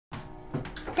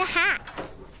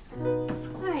hat.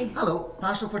 Hi. Hello,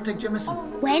 parcel for Tig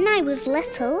Jimison. When I was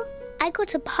little, I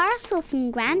got a parcel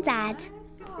from Grandad.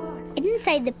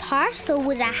 Inside the parcel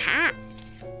was a hat.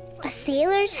 A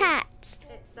sailor's hat.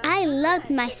 I loved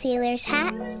my sailor's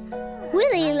hat.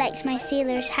 Wolly liked my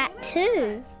sailor's hat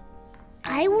too.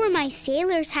 I wore my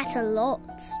sailor's hat a lot.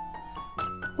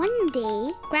 One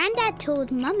day, Grandad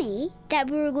told Mummy that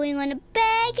we were going on a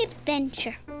big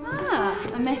adventure. Ah,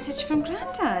 a message from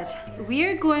Grandad.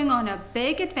 We're going on a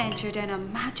big adventure down a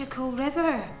magical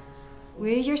river.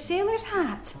 Wear your sailor's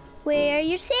hat. Wear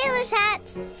your sailor's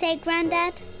hats, said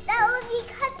Grandad. That would be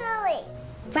cuddly.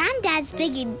 Grandad's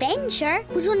big adventure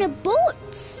was on a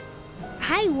boat.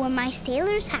 I wore my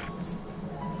sailor's hat.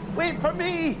 Wait for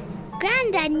me!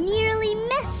 Grandad nearly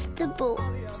missed the boat.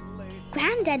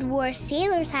 Grandad wore a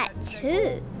sailor's hat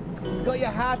too. You've got your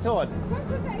hat on.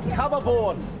 Come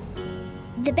aboard.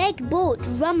 The big boat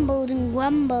rumbled and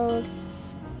grumbled.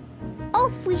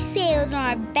 Off we sailed on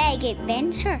our big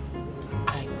adventure.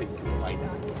 I think you'll find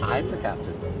out. I'm the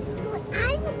captain.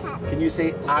 I'm the captain. Can you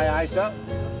say aye, aye, sir?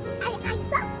 Aye, aye,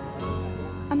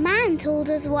 sir. A man told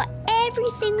us what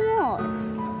everything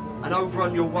was. And over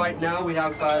on your right now we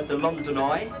have the London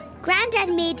Eye. Grandad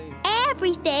made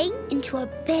everything into a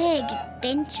big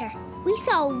adventure. We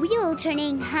saw a wheel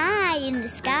turning high in the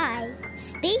sky,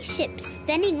 spaceships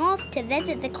spinning off to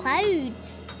visit the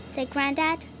clouds, said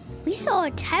Grandad. We saw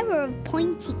a tower of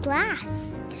pointy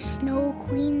glass, the Snow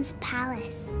Queen's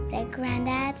palace, said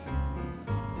Grandad.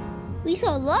 We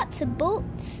saw lots of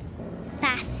boats,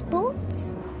 fast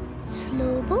boats,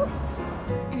 slow boats,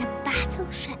 and a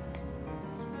battleship.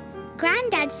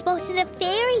 Grandad spotted a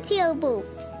fairy tale boat.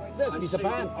 There's Peter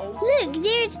Pan. Look,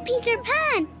 there's Peter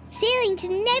Pan, sailing to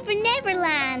Never Never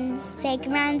Land, said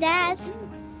Grandad.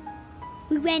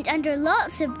 We went under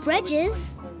lots of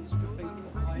bridges.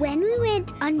 When we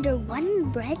went under one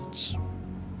bridge,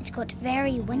 it got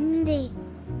very windy.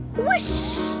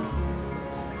 Whoosh!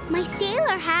 My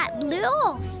sailor hat blew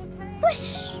off.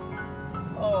 Whoosh!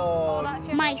 Oh,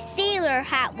 My sailor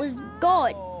hat was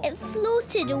gone. It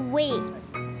floated away.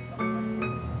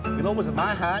 you can always have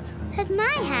my hat. Have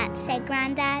my hat, said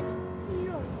Grandad.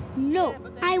 No,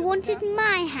 I wanted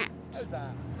my hat.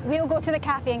 We'll go to the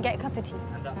cafe and get a cup of tea.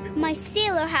 My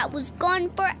sailor hat was gone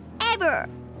forever.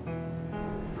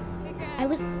 I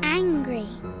was angry.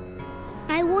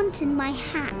 I wanted my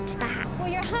hat back. Well,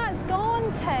 your hat's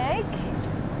gone, Tig.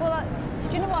 Well,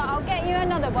 do you know what? I'll get you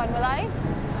another one, will I?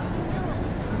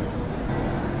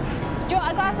 Do you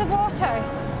want a glass of water?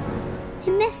 I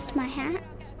missed my hat.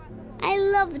 I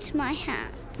loved my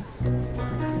hat.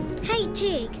 Hey,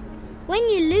 Tig, when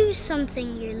you lose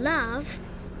something you love,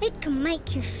 it can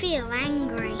make you feel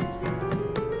angry.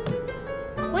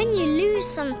 When you lose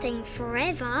something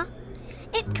forever,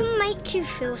 it can make you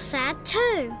feel sad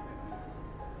too.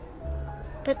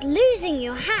 But losing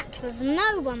your hat was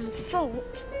no one's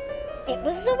fault. It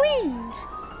was the wind.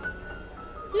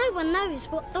 No one knows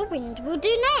what the wind will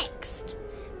do next.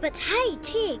 But hey,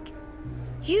 Tig,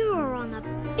 you are on a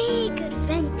big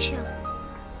adventure.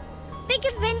 Big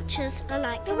adventures are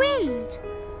like the wind.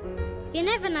 You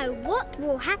never know what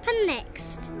will happen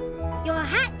next. Your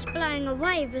hat blowing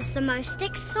away was the most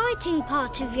exciting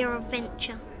part of your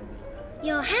adventure.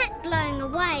 Your hat blowing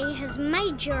away has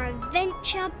made your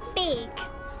adventure big.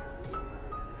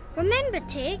 Remember,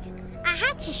 Tig, a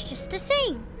hat is just a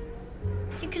thing.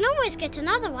 You can always get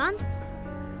another one.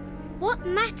 What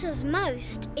matters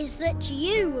most is that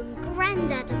you and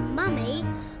Grandad and Mummy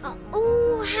are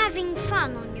all having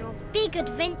fun on your big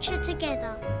adventure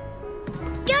together.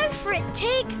 Go for it,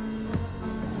 Tig!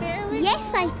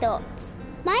 Yes, I thought.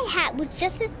 My hat was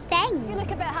just a thing. You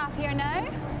look a bit happier now.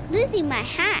 Losing my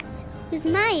hat was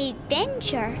my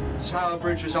adventure. Tower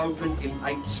Bridge was opened in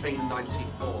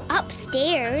 1894.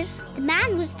 Upstairs, the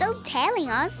man was still telling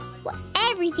us what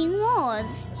everything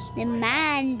was. The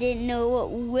man didn't know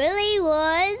what Wolly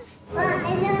was. Well,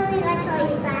 it's only a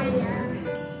toy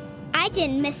spider. I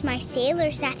didn't miss my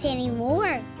sailor's hat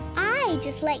anymore. I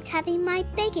just liked having my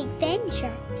big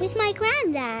adventure with my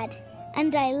Grandad.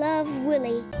 And I love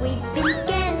Wolly. We've been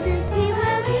scared since we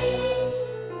were wee.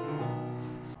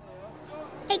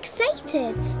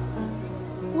 Excited.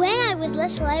 When I was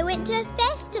little, I went to a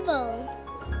festival.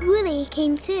 Wolly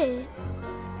came too.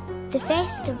 The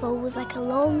festival was like a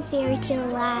long fairy tale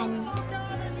land.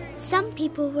 Some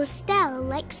people were still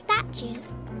like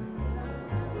statues.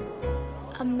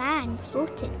 A man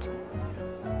floated.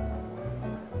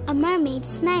 A mermaid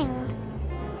smiled.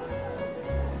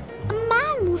 A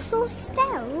man was so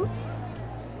still.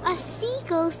 A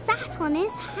seagull sat on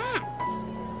his hat.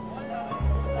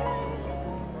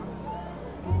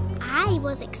 I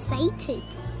was excited.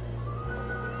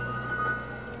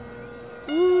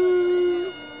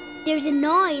 Ooh. There was a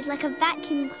noise like a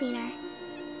vacuum cleaner.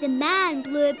 The man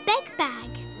blew a big bag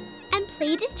and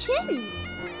played a tune.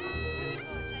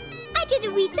 I did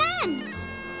a wee dance.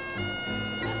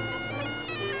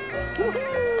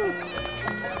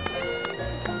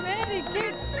 Very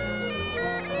good.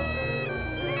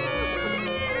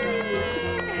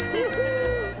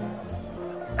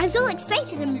 I was all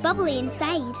excited and bubbly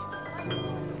inside.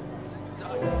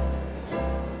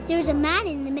 There was a man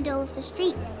in the middle of the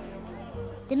street.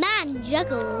 The man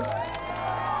juggled.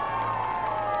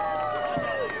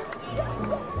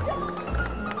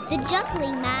 The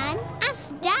juggling man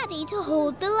asked Daddy to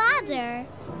hold the ladder.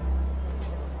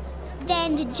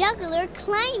 Then the juggler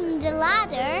climbed the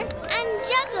ladder and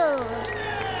juggled.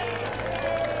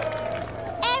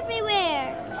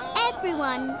 Everywhere,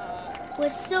 everyone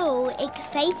was so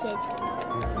excited.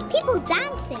 People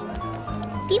dancing,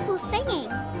 people singing.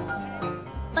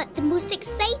 But the most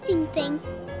exciting thing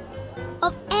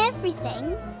of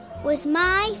everything was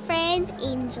my friend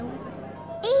Angel.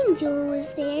 Angel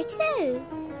was there too.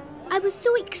 I was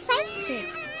so excited.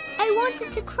 I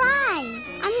wanted to cry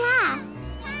and laugh.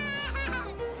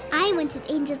 I wanted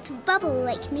Angel to bubble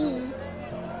like me.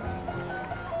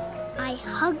 I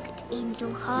hugged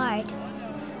Angel hard.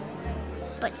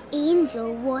 But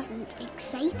Angel wasn't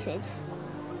excited.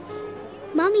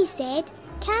 Mummy said,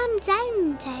 "Calm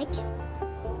down, Tig."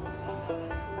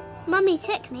 Mummy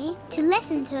took me to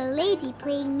listen to a lady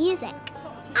playing music.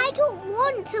 I don't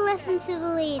want to listen to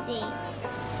the lady.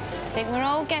 I think we're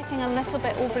all getting a little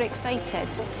bit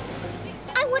overexcited.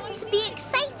 I wanted to be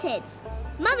excited.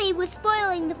 Mummy was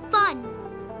spoiling the fun.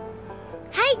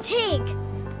 Hey, Tig.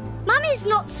 Mummy's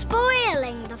not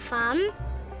spoiling the fun.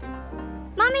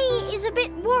 Mummy is a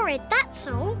bit worried, that's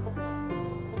all.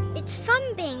 It's fun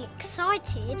being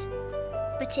excited,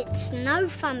 but it's no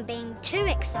fun being too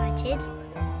excited.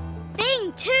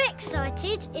 Being too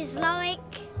excited is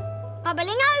like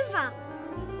bubbling over.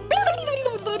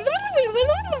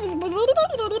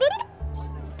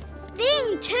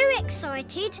 Being too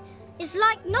excited is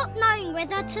like not knowing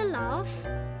whether to laugh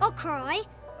or cry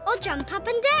or jump up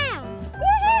and down.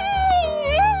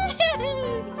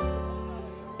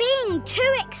 Being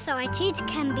too excited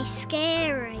can be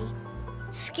scary.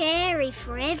 Scary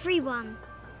for everyone.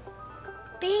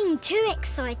 Being too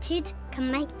excited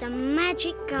can make the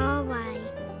magic go away.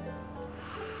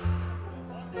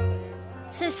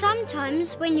 So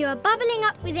sometimes when you are bubbling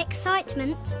up with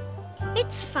excitement,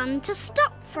 it's fun to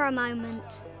stop for a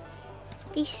moment.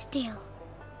 Be still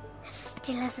as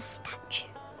a statue.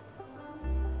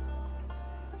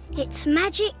 It's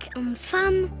magic and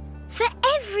fun for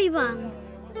everyone.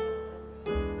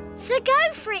 So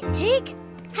go for it, Tig.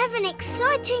 Have an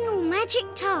exciting or magic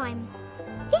time.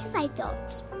 Yes, I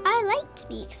thought. I like to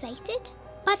be excited,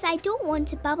 but I don't want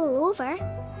to bubble over.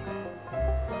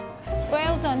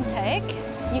 Well done, Tig.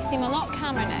 You seem a lot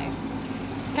calmer now.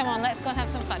 Come on, let's go and have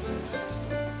some fun.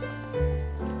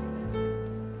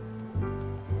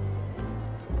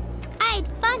 I had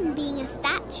fun being a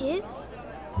statue.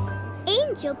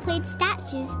 Angel played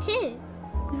statues too.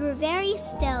 We were very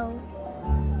still.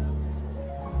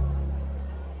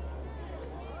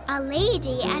 A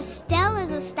lady as still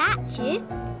as a statue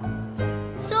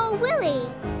saw Wolly.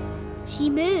 She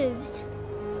moved.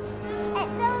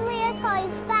 It's only a toy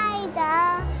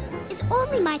spider. It's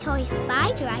only my toy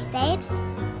spider, I said.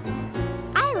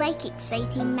 I like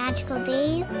exciting magical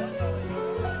days.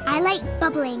 I like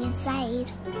bubbling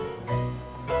inside.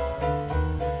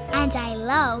 And I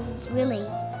love Wolly.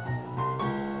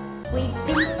 We've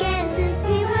been together since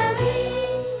we were wee.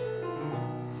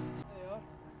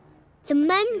 The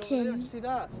mountain. See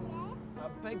that? A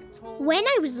big tall... When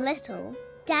I was little,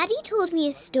 Daddy told me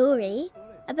a story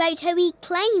about how he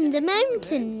climbed a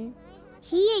mountain.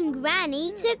 He and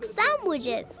Granny took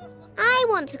sandwiches. I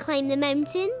want to climb the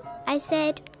mountain, I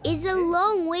said. It's a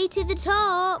long way to the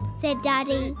top, said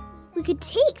Daddy. We could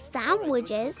take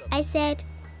sandwiches, I said.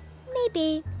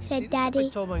 Maybe, said Daddy.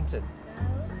 Big tall mountain.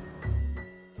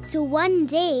 So one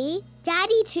day,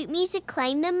 Daddy took me to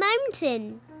climb the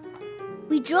mountain.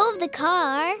 We drove the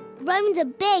car round a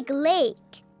big lake.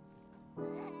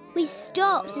 We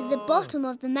stopped at the bottom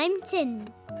of the mountain.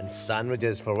 And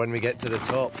sandwiches for when we get to the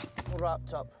top. All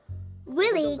wrapped up.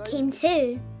 Wolly came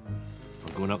too.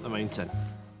 We're going up the mountain.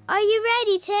 Are you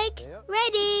ready, Tig?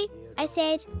 Ready, I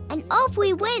said, and off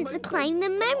we went to climb the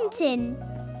mountain.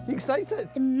 You excited?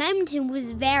 The mountain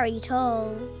was very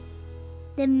tall.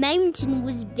 The mountain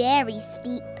was very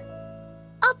steep.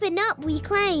 Up and up we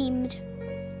climbed.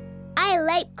 I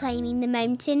like climbing the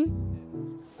mountain.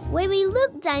 When we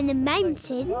looked down the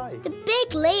mountain, the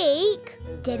big lake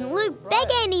didn't look big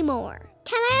anymore.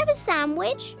 Can I have a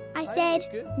sandwich? I said.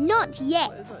 Not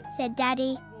yet, said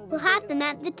Daddy. We'll have them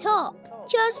at the top.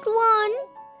 Just one,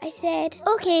 I said.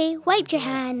 Okay, wipe your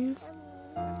hands.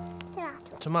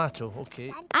 Tomato,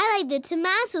 okay. I like the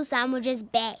tomato sandwiches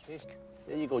best.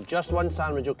 There you go, just one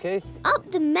sandwich, okay?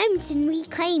 Up the mountain we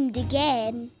climbed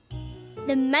again.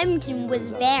 The mountain was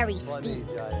very steep.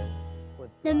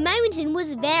 The mountain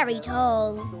was very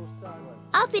tall.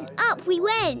 Up and up we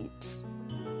went.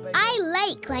 I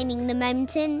like climbing the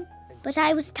mountain, but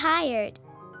I was tired.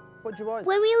 What do you want?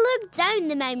 When we looked down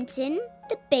the mountain,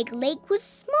 the big lake was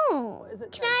small.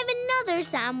 Can I have another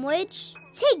sandwich?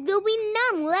 Tig, there'll be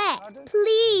none left.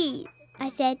 Please, I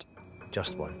said.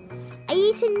 Just one. I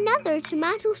ate another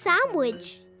tomato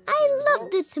sandwich. I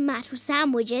love the tomato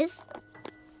sandwiches.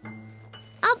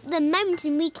 Up the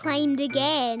mountain we climbed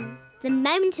again. The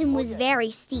mountain was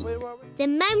very steep. The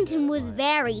mountain was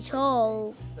very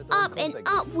tall. Up and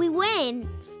up we went.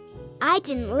 I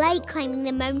didn't like climbing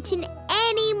the mountain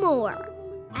anymore.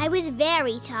 I was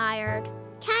very tired.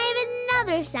 Can I have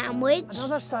another sandwich?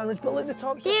 Another sandwich, but look, the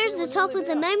top. There's the top of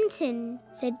the mountain,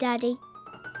 said Daddy.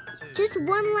 Just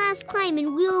one last climb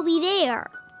and we'll be there.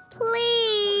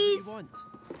 Please.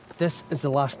 This is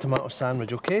the last tomato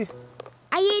sandwich, okay?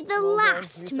 I ate the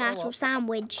last tomato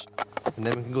sandwich. And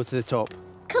then we can go to the top.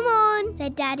 Come on,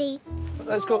 said Daddy.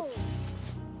 Let's go.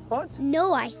 What?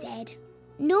 No, I said.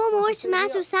 No more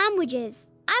tomato sandwiches.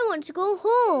 I want to go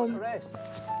home.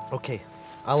 Okay,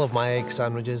 I'll have my egg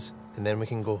sandwiches and then we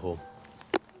can go home.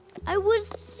 I was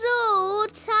so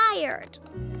tired.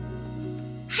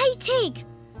 Hey, Tig,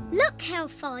 look how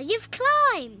far you've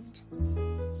climbed.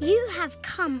 You have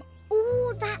come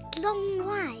all that long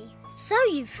way, so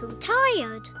you feel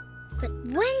tired. But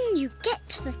when you get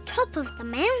to the top of the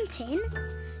mountain,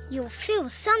 you'll feel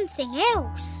something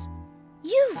else.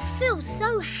 You feel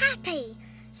so happy,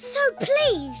 so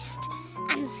pleased,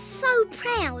 and so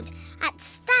proud at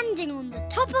standing on the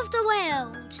top of the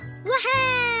world.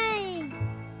 Wahey!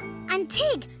 And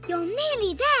Tig, you're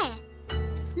nearly there.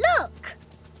 Look!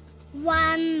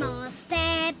 One more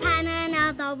step and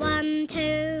another 1,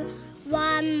 2.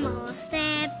 One more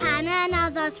step and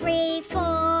another 3,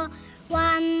 4.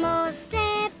 One more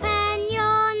step and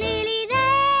you're nearly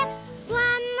there.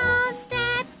 One more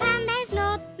step and there's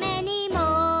not many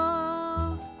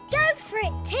more. Go for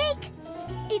it, Tig.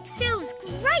 It feels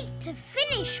great to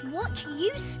finish what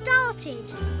you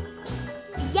started.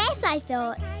 Yes, I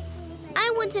thought.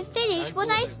 I want to finish what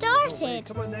I started.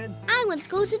 Come on then. I want to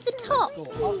go to the top.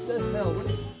 Up this hill.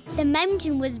 The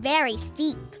mountain was very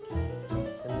steep.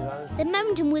 The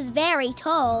mountain was very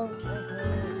tall.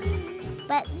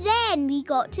 But then we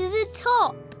got to the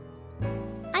top.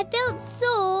 I felt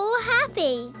so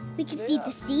happy. We could see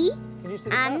the sea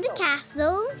and the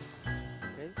castle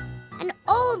and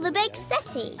all the big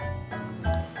city.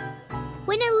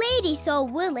 When a lady saw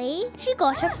Wolly, she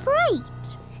got a fright.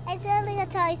 It's only a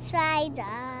toy spider.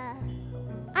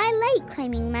 I like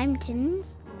climbing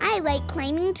mountains. I like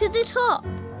climbing to the top.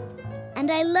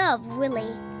 And I love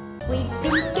Wolly. We've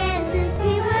been scared since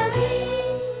we were wee.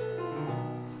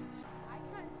 I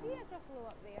can't see a gruffalo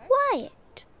up there.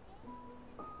 Quiet.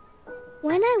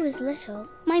 When I was little,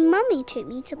 my mummy took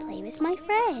me to play with my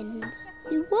friends.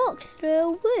 We walked through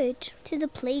a wood to the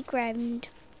playground.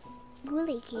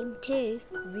 Wolly came too.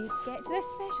 We get to this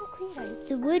special clearing.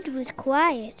 The wood was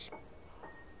quiet.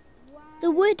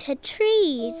 The wood had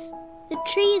trees. The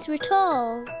trees were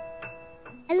tall.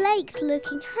 I liked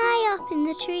looking high up in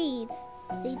the trees.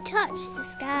 They touched the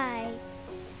sky.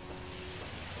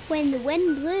 When the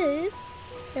wind blew,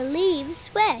 the leaves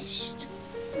swished.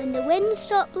 When the wind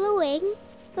stopped blowing,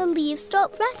 the leaves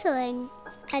stopped rattling,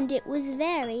 and it was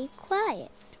very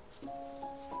quiet.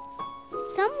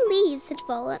 Some leaves had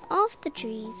fallen off the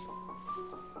trees.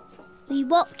 We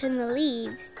walked on the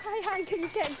leaves. How can you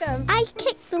kick them? I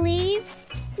kicked the leaves.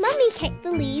 Mummy kicked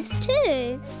the leaves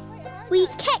too. We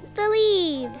kicked the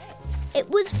leaves. It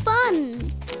was fun.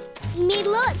 We made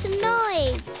lots of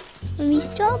noise. When we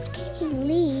stopped kicking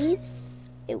leaves,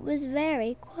 it was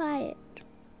very quiet.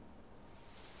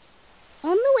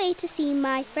 On the way to see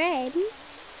my friends,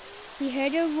 we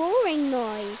heard a roaring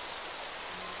noise.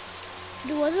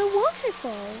 There was a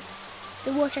waterfall.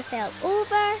 The water fell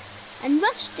over and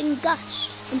rushed and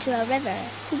gushed into a river.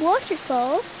 The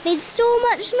waterfall made so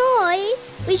much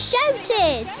noise, we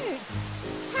shouted.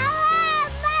 Hello,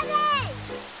 Mummy!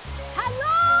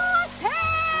 Hello,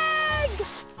 Tig!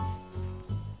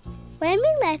 When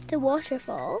we left the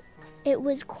waterfall, it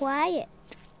was quiet.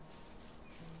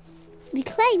 We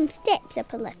climbed steps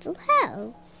up a little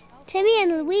hill. Timmy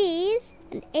and Louise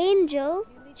and Angel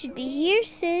should be here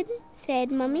soon,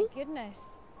 said Mummy.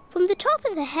 Goodness. From the top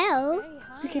of the hill,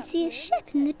 we could see a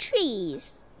ship in the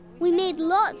trees. We made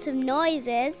lots of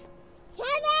noises.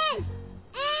 Kevin!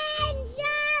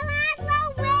 Angel on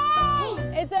the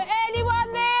way! Is there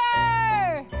anyone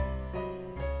there?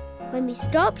 When we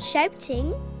stopped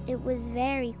shouting, it was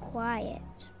very quiet.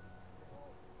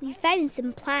 We found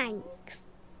some planks.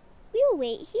 We'll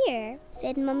wait here,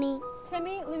 said Mummy.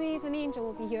 Timmy, Louise and Angel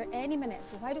will be here any minute,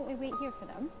 so why don't we wait here for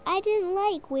them? I didn't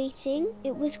like waiting.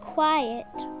 It was quiet,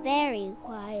 very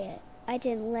quiet. I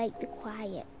didn't like the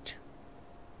quiet.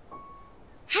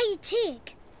 Hey,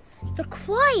 Tig, the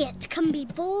quiet can be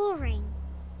boring,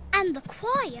 and the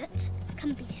quiet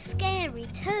can be scary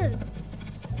too.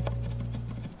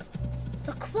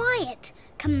 The quiet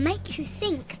can make you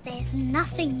think there's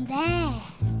nothing there.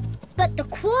 But the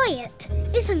quiet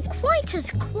isn't quite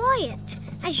as quiet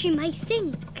as you may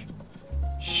think.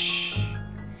 Shh,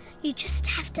 you just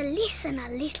have to listen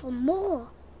a little more.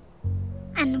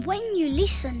 And when you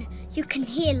listen, you can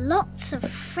hear lots of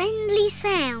friendly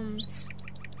sounds.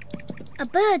 A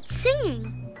bird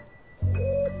singing.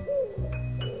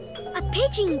 A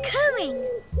pigeon cooing.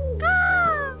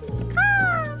 Caw,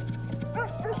 caw.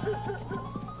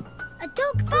 A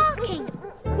dog barking.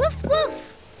 Woof, woof.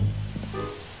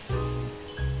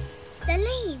 The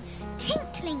leaves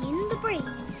tinkling in the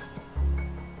breeze.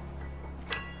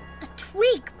 A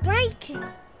twig breaking.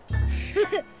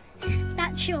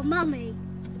 That's your mummy.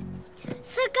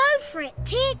 So go for it,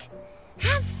 Tig.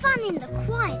 Have fun in the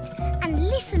quiet and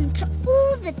listen to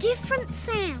all the different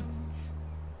sounds.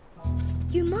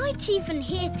 You might even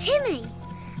hear Timmy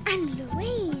and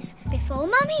Louise before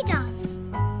Mummy does.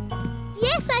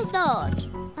 Yes, I thought.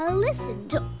 I'll listen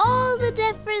to all the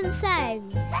different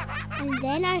sounds. And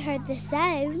then I heard the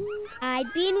sound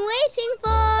I'd been waiting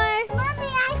for. Mommy,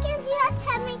 I can hear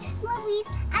Timmy, Louise,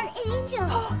 and Angel.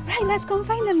 Oh, right, let's go and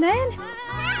find them then.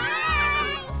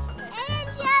 Hi!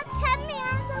 Angel, Timmy,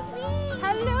 and Louise.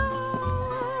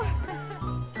 Hello!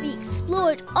 We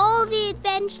explored all the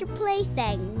adventure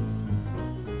playthings.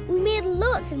 We made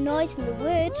lots of noise in the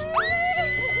wood.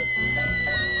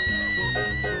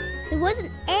 There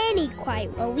wasn't any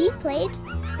quiet while we played.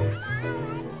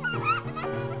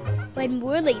 When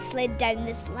Wolly slid down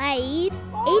the slide,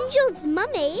 Angel's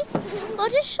mummy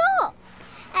got a shock.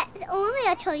 It's only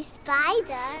a toy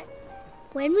spider.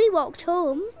 When we walked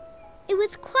home, it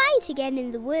was quiet again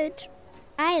in the wood.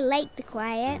 I like the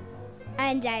quiet,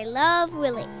 and I love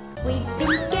Wolly. We've been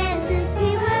together since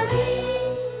we were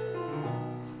wee.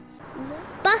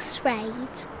 Bus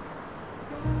ride.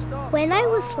 When I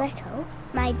was little,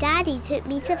 my daddy took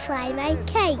me to fly my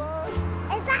kite.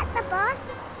 Is that the bus?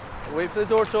 Wait for the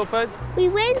door to open. We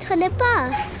went on a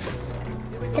bus.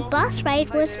 The bus ride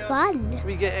was fun. Can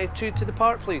we get 2 to the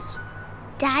park, please?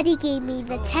 Daddy gave me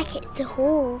the ticket to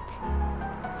hold.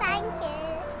 Thank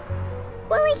you.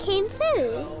 Wolly came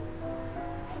too.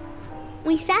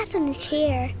 We sat on a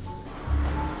chair.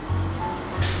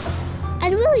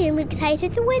 And Wolly looked out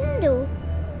of the window.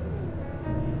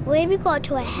 When we got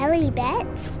to a hilly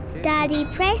bit, Daddy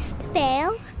pressed the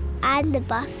bell and the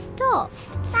bus stopped.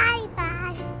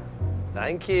 Bye-bye.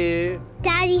 Thank you.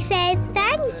 Daddy said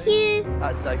thank you.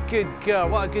 That's a good girl.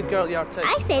 What a good girl you are, too.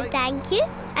 I said thank you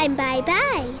and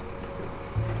bye-bye.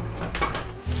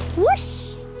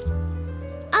 Whoosh!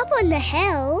 Up on the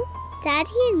hill, Daddy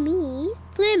and me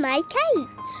flew my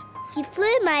kite. He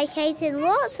flew my kite in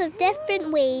lots of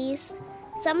different ways.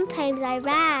 Sometimes I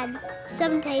ran,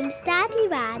 sometimes Daddy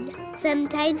ran,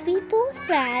 sometimes we both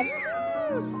ran.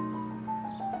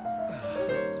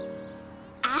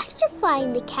 After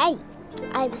flying the kite,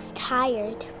 I was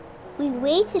tired. We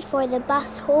waited for the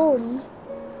bus home.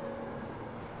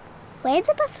 When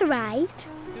the bus arrived,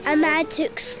 a man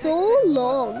took so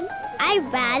long, I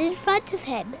ran in front of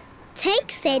him. Tig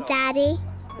said, Daddy,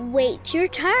 wait your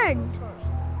turn.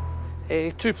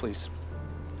 2, please.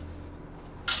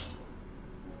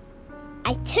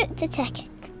 I took the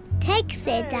ticket. Tig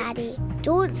said, Daddy,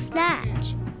 don't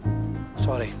snatch.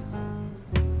 Sorry.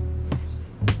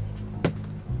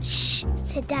 Shh,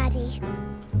 said Daddy.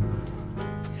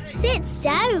 Sit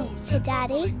down, said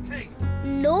Daddy.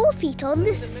 No feet on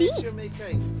the seat.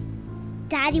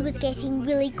 Daddy was getting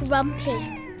really grumpy.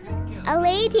 A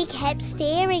lady kept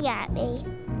staring at me.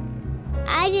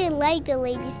 I didn't like the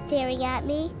lady staring at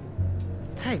me.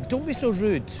 Tig, don't be so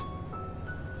rude.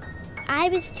 I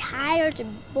was tired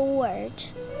and bored.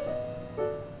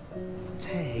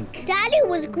 Tig. Daddy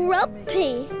was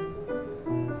grumpy.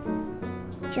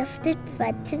 Just in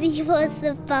front of me was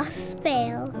the bus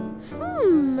bell.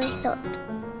 I thought.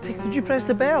 Tig, did you press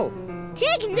the bell?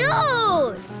 Tig,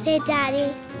 no, said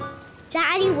Daddy.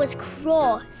 Daddy was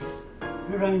cross.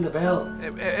 Who rang the bell?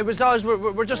 It was us.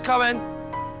 We're just coming.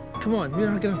 Come on, we're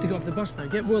not going to have to get off the bus now.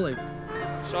 Get Wolly.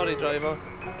 Sorry, driver.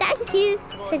 Thank you,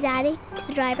 said Daddy to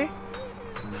the driver.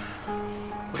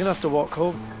 We're going to have to walk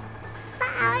home. But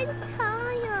I'm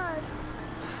tired.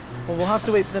 Well, we'll have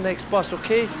to wait for the next bus,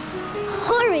 OK?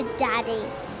 Horrid Daddy.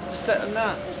 Just sit on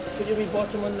that. Put your wee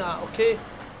bottom on that, OK?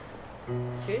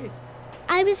 OK.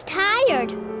 I was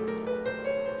tired.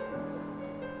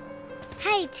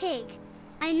 Hey, Tig,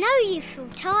 I know you feel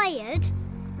tired,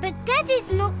 but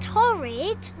Daddy's not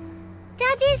horrid.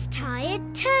 Daddy's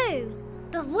tired too.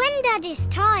 But when Daddy's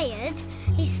tired,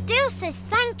 he still says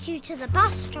thank you to the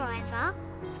bus driver.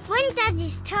 When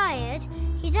Daddy's tired,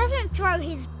 he doesn't throw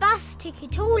his bus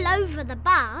ticket all over the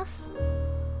bus.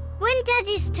 When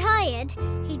Daddy's tired,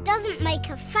 he doesn't make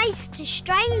a face to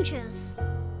strangers.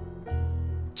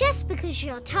 Just because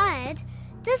you're tired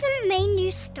doesn't mean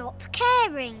you stop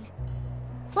caring.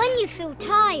 When you feel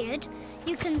tired,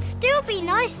 you can still be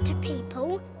nice to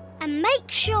people and make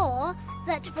sure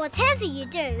that whatever you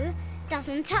do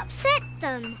doesn't upset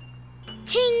them.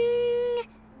 Ting!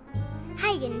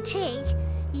 Hey and Tig,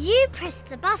 you pressed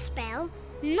the bus bell,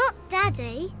 not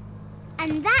Daddy.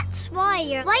 And that's why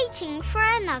you're waiting for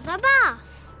another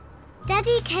bus.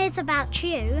 Daddy cares about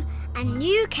you and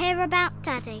you care about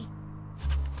Daddy.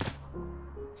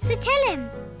 So tell him.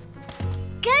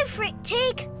 Go for it,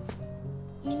 Tig.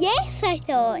 Yes, I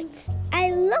thought.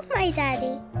 I love my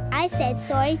Daddy. I said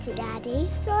sorry to Daddy.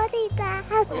 Sorry, Dad.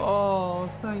 Oh,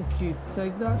 thank you,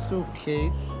 Tig. That's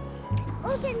OK.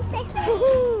 Open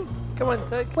sesame. Come on,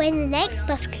 Tig. When the next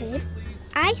bus came,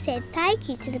 I said thank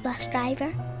you to the bus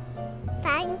driver.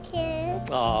 Thank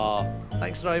you. Aw,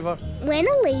 thanks, driver. When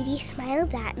a lady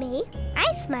smiled at me,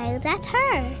 I smiled at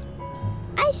her.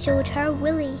 I showed her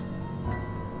Wolly.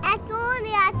 It's only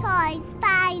a toy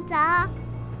spider.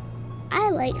 I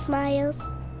like smiles.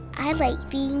 I like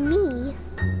being me.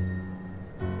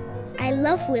 I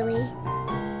love Wolly.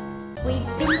 We've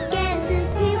been together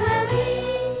since we were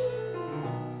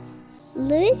wee.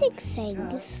 Losing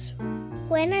things.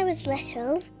 When I was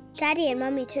little, Daddy and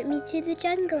Mummy took me to the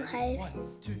jungle house.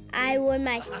 I wore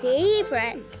my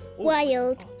favourite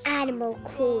wild animal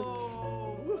clothes.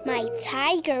 My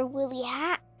tiger woolly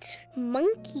hat,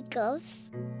 monkey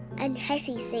gloves, and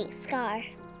hissy snake scarf.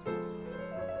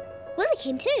 Wolly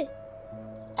came too.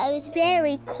 I was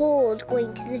very cold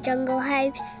going to the jungle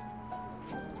house.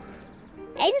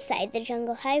 Inside the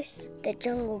jungle house, the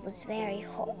jungle was very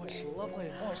hot.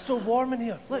 Lovely. Oh, it's so warm in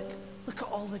here. Look at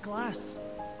all the glass.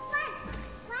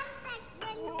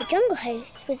 The jungle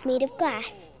house was made of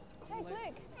glass.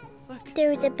 There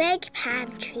was a big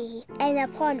palm tree and a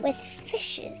pond with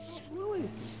fishes.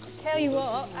 Tell you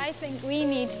what, I think we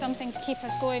need something to keep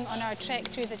us going on our trek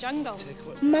through the jungle.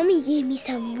 Mummy gave me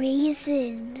some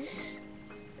raisins.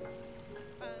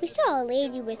 We saw a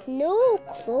lady with no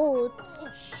clothes.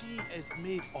 She is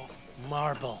made of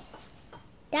marble.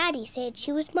 Daddy said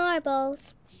she was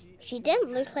marbles. She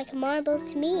didn't look like a marble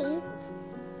to me.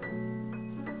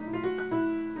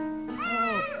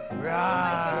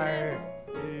 Rawr.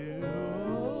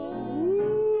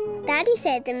 Daddy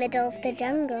said the middle of the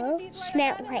jungle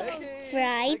smelled like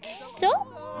fried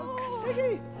socks.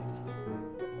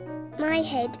 My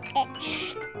head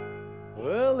itched.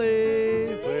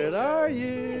 Wolly, where are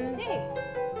you?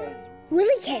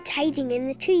 Wolly kept hiding in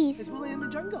the trees. Is Wolly in the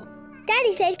jungle?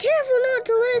 Daddy said, careful not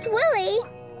to lose Wolly.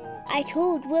 I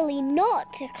told Wolly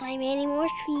not to climb any more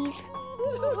trees.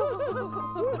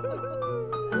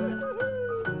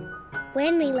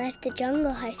 When we left the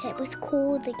jungle house, it was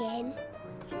cold again.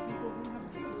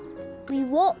 We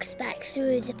walked back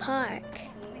through the park.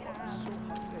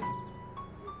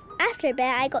 After a bit,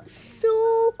 I got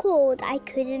so cold I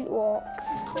couldn't walk.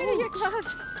 Where are your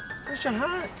gloves? Where's your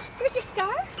hat? Where's your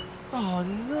scarf? Oh,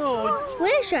 no.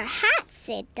 Where's your hat?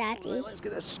 Said Daddy. Let's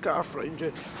get this scarf round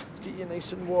you. Let's get you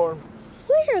nice and warm.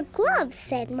 Where's your gloves?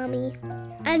 Said Mummy.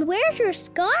 And where's your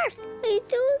scarf? I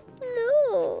don't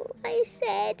know, I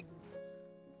said.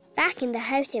 Back in the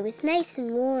house, it was nice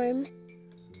and warm.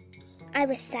 I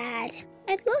was sad.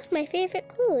 I'd lost my favourite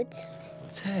clothes.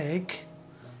 Tig,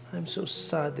 I'm so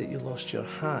sad that you lost your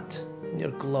hat and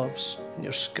your gloves and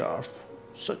your scarf.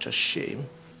 Such a shame.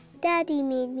 Daddy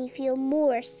made me feel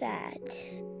more sad.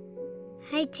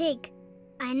 Hey, Tig,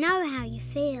 I know how you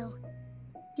feel.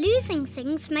 Losing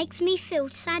things makes me feel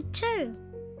sad too.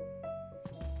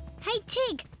 Hey,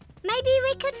 Tig, maybe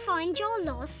we could find your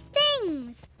lost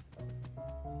things.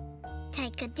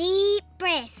 Take a deep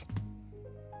breath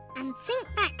and think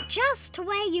back just to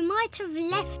where you might have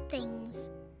left things.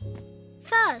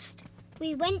 First,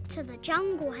 we went to the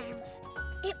jungle house.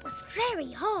 It was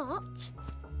very hot.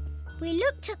 We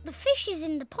looked at the fishes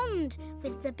in the pond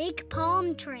with the big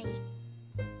palm tree.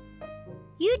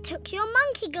 You took your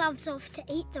monkey gloves off to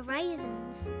eat the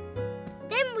raisins.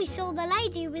 Then we saw the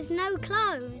lady with no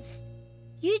clothes.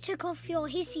 You took off your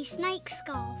hissy snake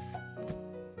scarf.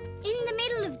 In the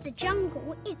middle of the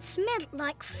jungle, it smelled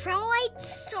like fried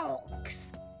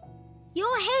socks.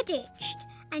 Your head itched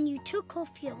and you took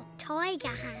off your tiger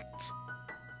hat.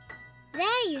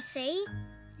 There, you see.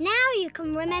 Now you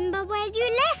can remember where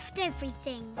you left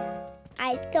everything.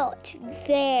 I thought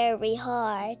very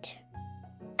hard.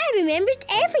 I remembered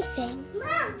everything.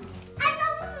 Mum, I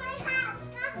know where my hat's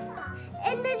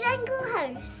got in the jungle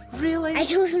house. Really? I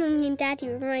told Mummy and Daddy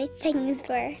where my things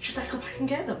were. Should I go back and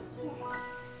get them?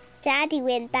 Daddy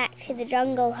went back to the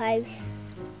jungle house.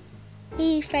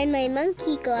 He found my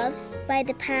monkey gloves by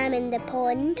the palm in the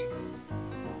pond,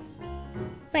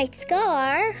 my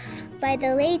scarf by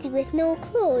the lady with no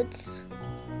clothes,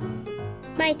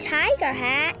 my tiger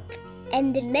hat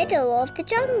in the middle of the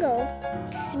jungle.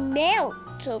 It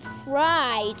smelt of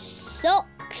fried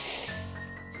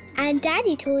socks. And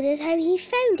Daddy told us how he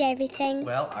found everything.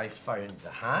 Well, I found the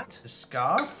hat, the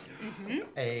scarf,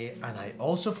 and I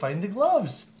also found the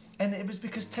gloves. And it was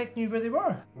because Tig knew where they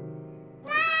were.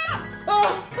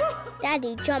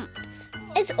 Daddy jumped.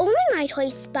 It's only my toy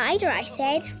spider, I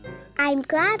said. I'm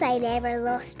glad I never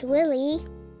lost Wolly.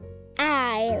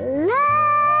 I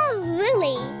love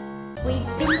Wolly.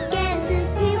 We've been together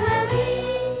since we were wee.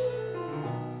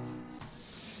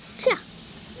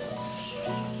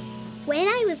 When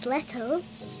I was little,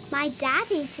 my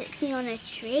daddy took me on a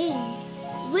train.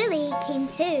 Wolly came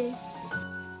too.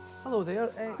 Hello there.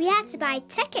 We had to buy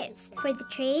tickets for the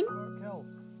train.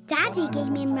 Daddy gave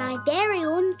me my very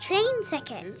own train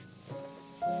ticket.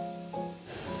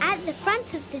 At the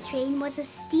front of the train was a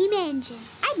steam engine.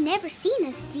 I'd never seen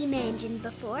a steam engine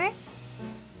before.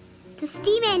 The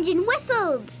steam engine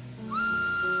whistled.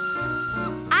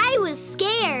 I was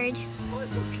scared. Oh,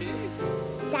 it's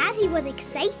okay. Daddy was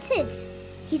excited.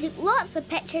 He took lots of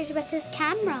pictures with his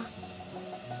camera.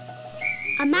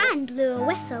 A man blew a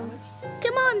whistle.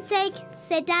 Come on, Tig,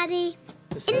 said Daddy.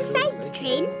 Inside the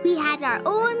train, we had our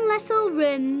own little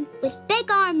room with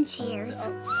big armchairs.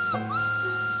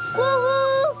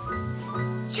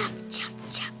 Woo-woo! Chuff, chuff,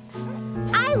 chuff.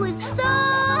 I was so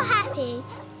happy.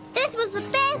 This was the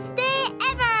best day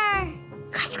ever.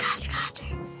 Clatter, clatter, clatter.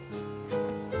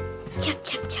 Chuff,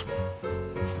 chuff, chuff.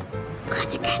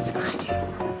 Clatter, clatter, clatter.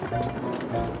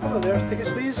 Hello there. Tickets,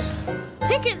 please.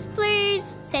 Tickets,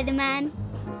 please, said the man.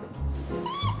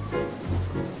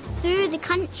 Through the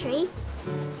country,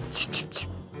 chip, chip, chip.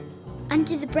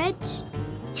 Under the bridge,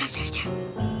 chip, chip, chip.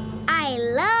 I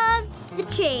loved the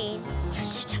train. Chip,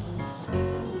 chip, chip.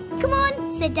 Come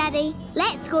on, said Daddy.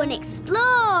 Let's go and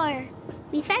explore.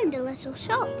 We found a little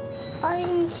shop.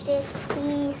 Orange juice,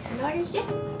 please. An orange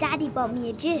juice? Daddy bought me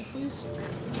a juice.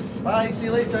 Bye. See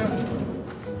you later.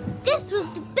 This was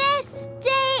the best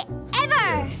day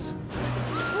ever.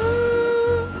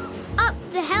 Up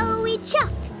the hill we chuffed.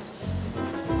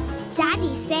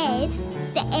 Daddy said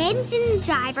the engine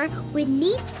driver would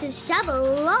need to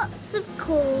shovel lots of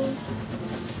coal.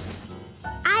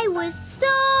 I was so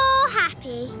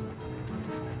happy.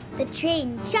 The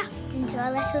train chuffed into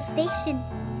a little station.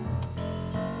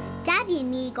 Daddy and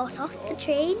me got off the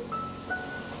train.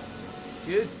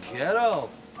 Good girl.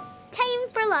 Time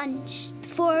for lunch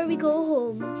before we go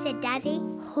home, said Daddy.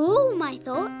 Home, I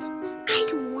thought. I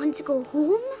don't want to go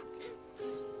home.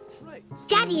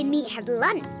 Daddy and me had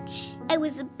lunch. It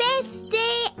was the best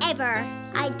day ever.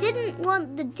 I didn't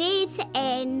want the day to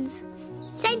end.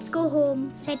 Time to go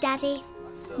home, said Daddy.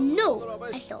 No,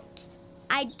 I thought.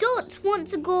 I don't want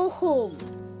to go home.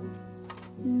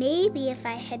 Maybe if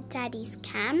I hid Daddy's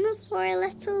camera for a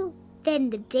little, then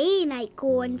the day might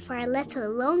go on for a little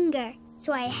longer.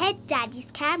 So I hid Daddy's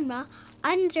camera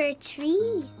under a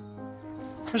tree.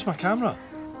 Where's my camera?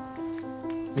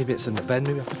 Maybe it's in the bin.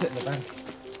 Maybe I'll put it in the bin.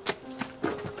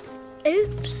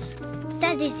 Oops.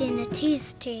 Daddy's in a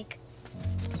tease, Tig.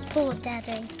 Poor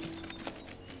Daddy.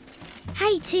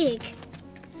 Hey, Tig.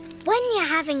 When you're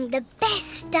having the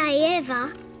best day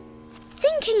ever,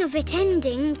 thinking of it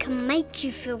ending can make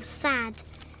you feel sad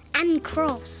and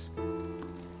cross.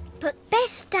 But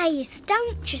best days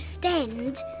don't just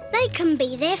end, they can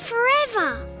be there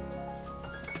forever.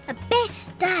 A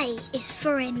best day is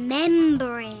for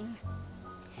remembering.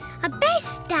 A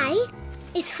best day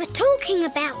is for talking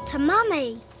about to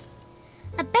Mummy.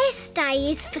 A best day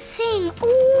is for seeing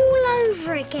all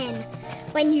over again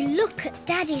when you look at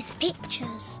Daddy's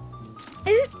pictures.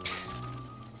 Oops.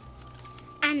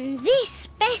 And this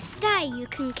best day you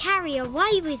can carry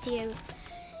away with you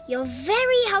your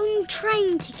very own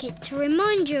train ticket to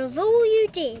remind you of all you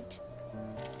did.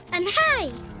 And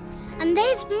hey, and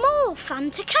there's more fun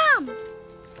to come.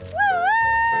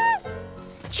 Woo-woo!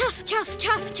 Chuff, chuff,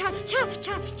 chuff, chuff, chuff,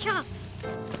 chuff, chuff.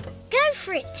 Go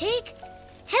for it, Tig.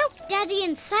 Help Daddy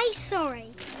and say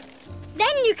sorry.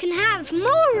 Then you can have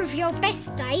more of your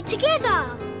best day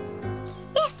together.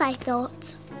 Yes, I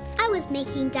thought. I was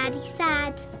making Daddy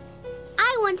sad.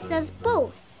 I wanted us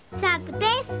both to have the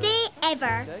best day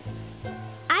ever.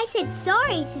 I said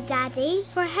sorry to Daddy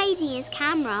for hiding his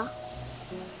camera.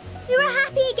 We were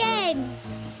happy again.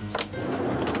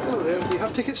 Hello there, do you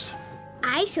have tickets?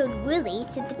 I showed Wolly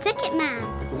to the ticket man.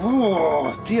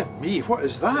 Oh, dear me, what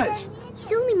is that?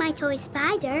 He's only my toy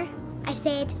spider. I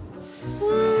said,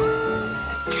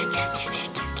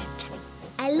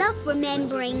 I love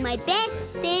remembering my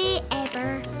best day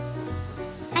ever.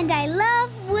 And I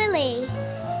love Wolly.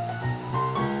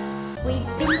 We've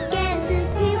been together